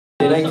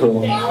in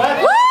April.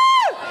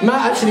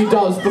 Matt actually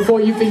does,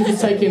 before you think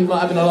he's taking,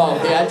 like, having a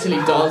laugh, he actually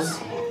does.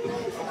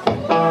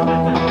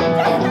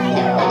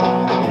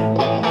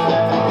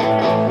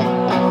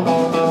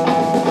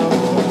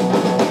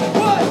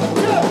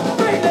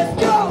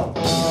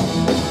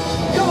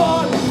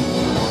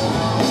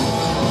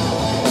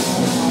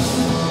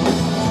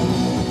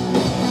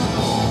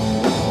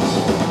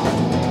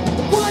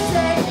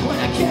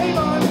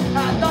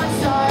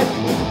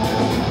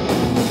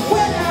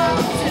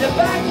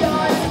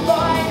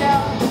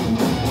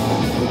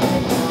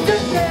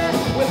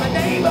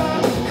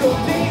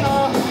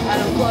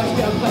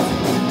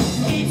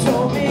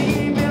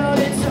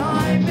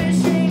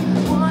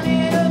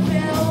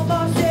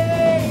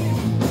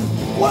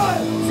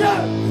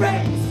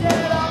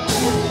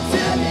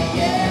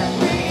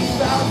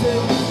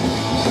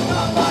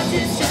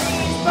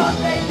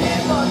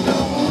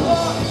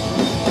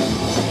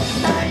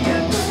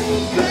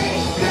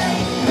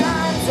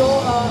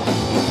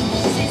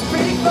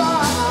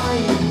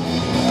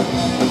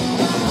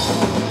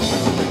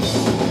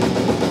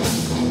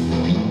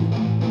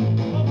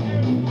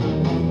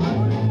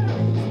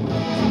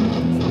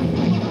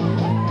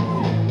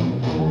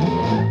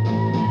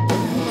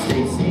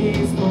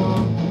 Stacey's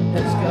mom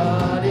has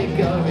got it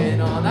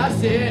going on.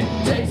 That's it,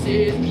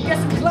 Stacey, get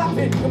some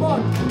clapping, come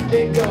on,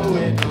 it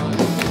going on.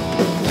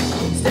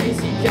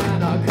 Stacey,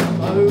 can I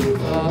come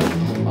over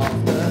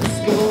after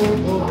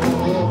school?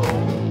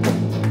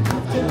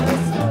 After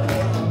school,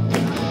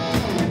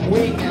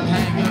 we can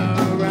hang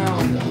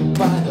around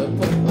by the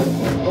pool.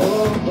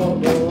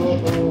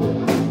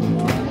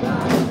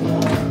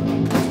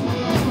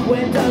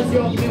 When does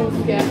your milk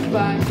get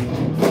back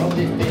from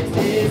this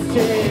business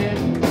trip?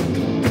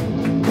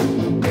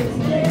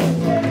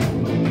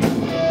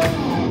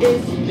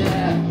 Is she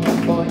there,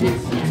 or is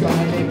she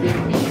trying to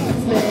give me a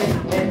slip?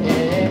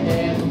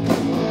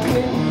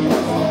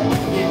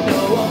 You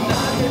know I'm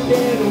not the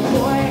little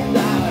boy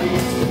that I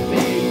used to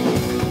be.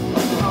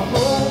 I'm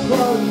all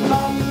grown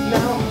up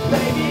now,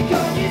 baby,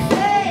 can you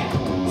see?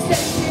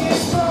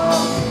 Stacey's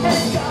mom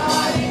has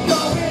got it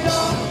going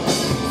on.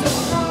 So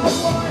I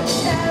want,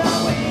 and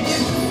I'm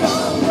waiting for so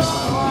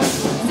long.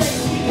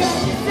 Stacey, can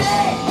you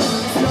see?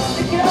 It's not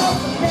the girl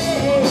for me.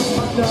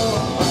 I know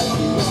I might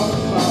be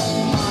wrong, but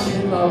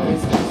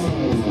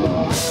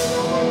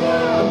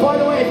and by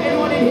the way, if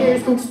anyone in here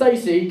is called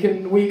Stacey,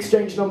 can we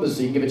exchange numbers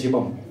so you can give it to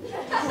your mum?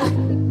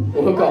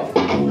 We'll hook up.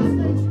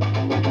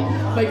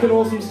 Make an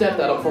awesome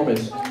stepdad, I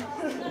promise.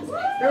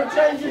 You'll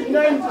change his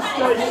name to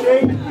Stacey.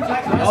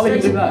 I'll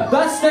even do that.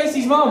 That's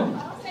Stacey's mum.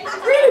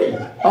 Really?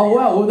 Oh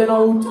wow, well then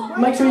I'll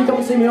make sure you come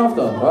and see me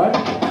after, alright?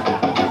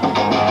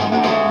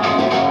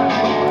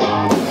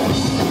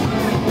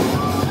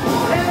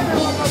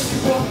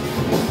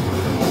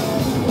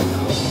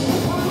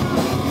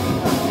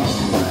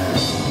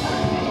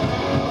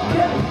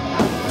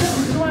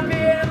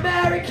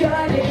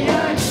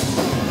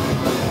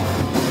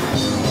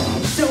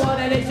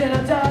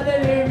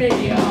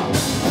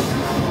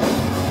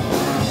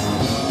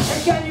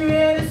 And can you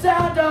hear the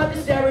sound of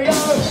the stereo?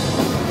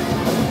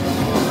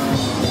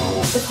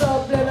 The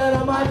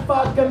subliminal mind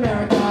fuck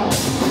America.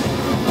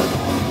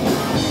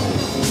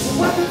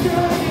 Welcome to a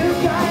new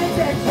kind of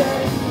tension.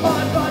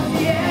 On the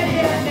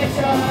idiot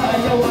nation.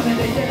 You want a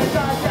nation to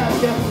touch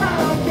you.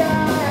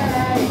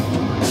 Okay.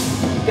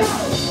 Go!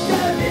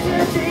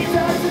 Television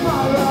teaser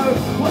tomorrow.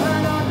 We're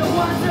not the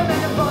ones that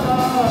meant to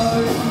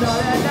follow. It's not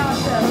enough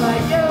to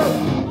like you.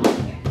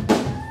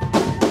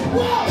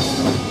 Whoa!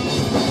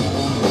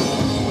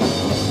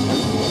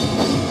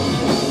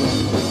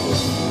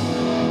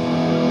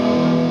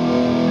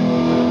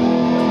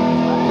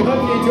 We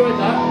hope you enjoyed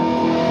that.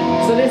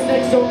 So this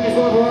next song is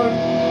one of our own.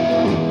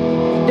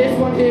 This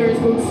one here is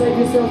called Save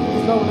Yourself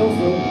Because No One Else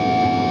Will.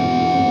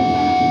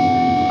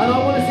 And I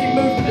want to see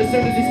movement as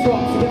soon as this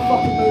drops, so get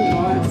fucking moving,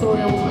 alright?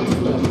 Sorry I wasn't meant to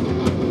do it.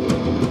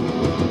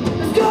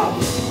 Let's go!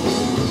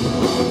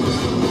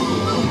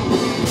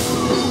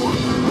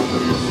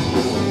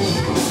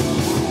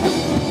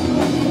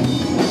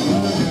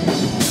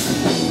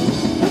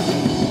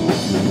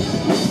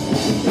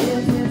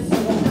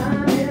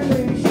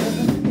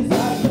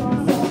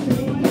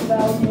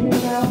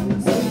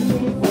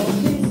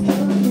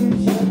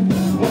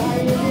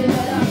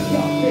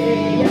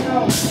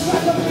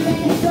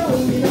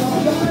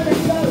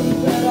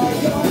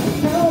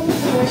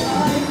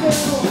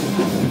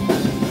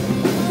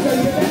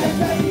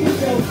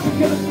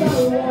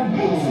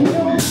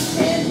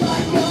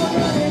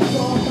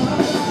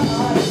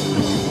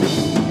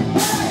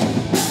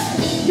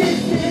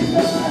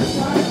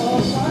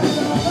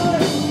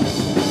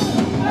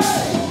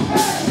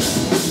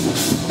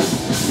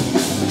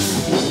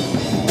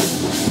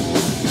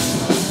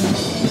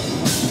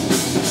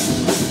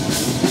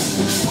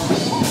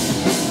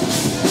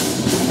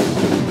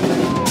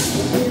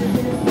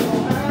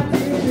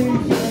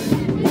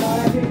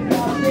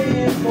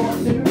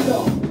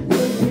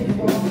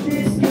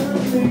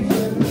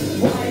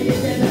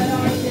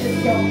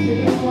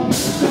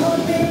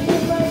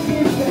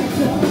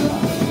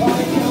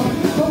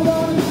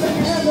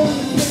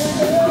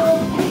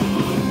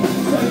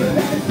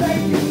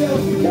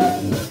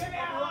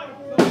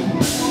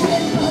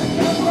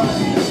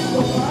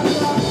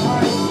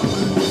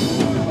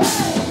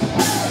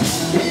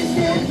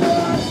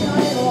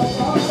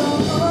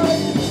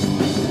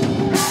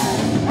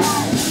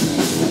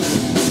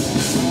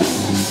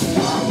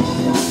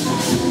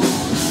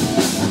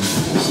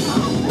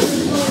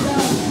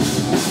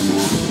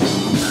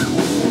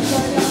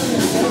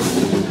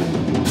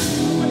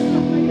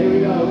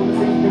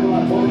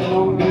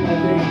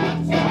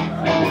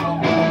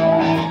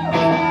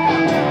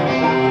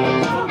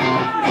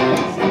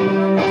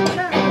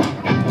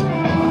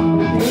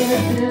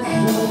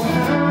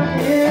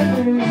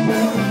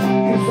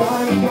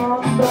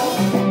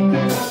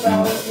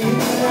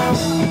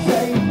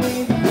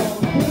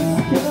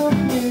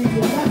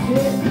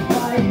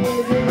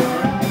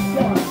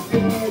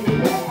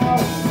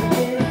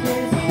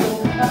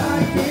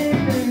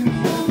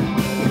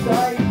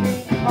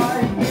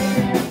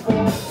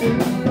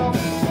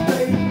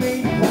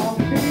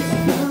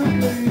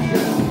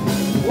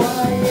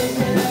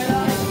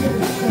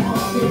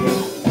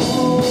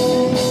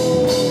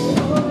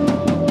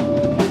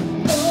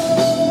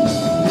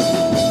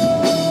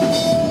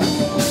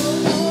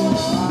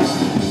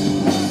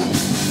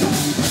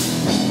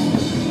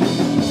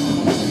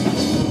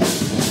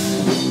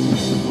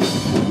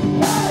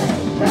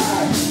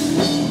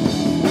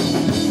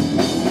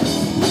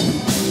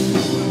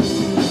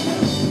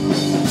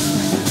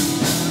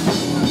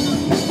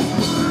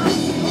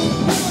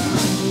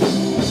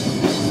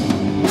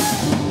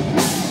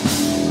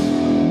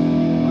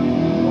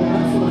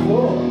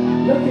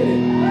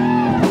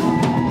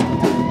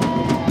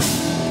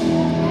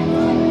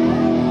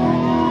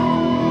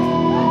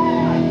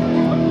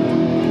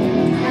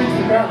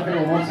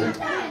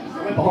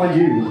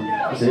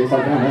 it, it's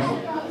like down there.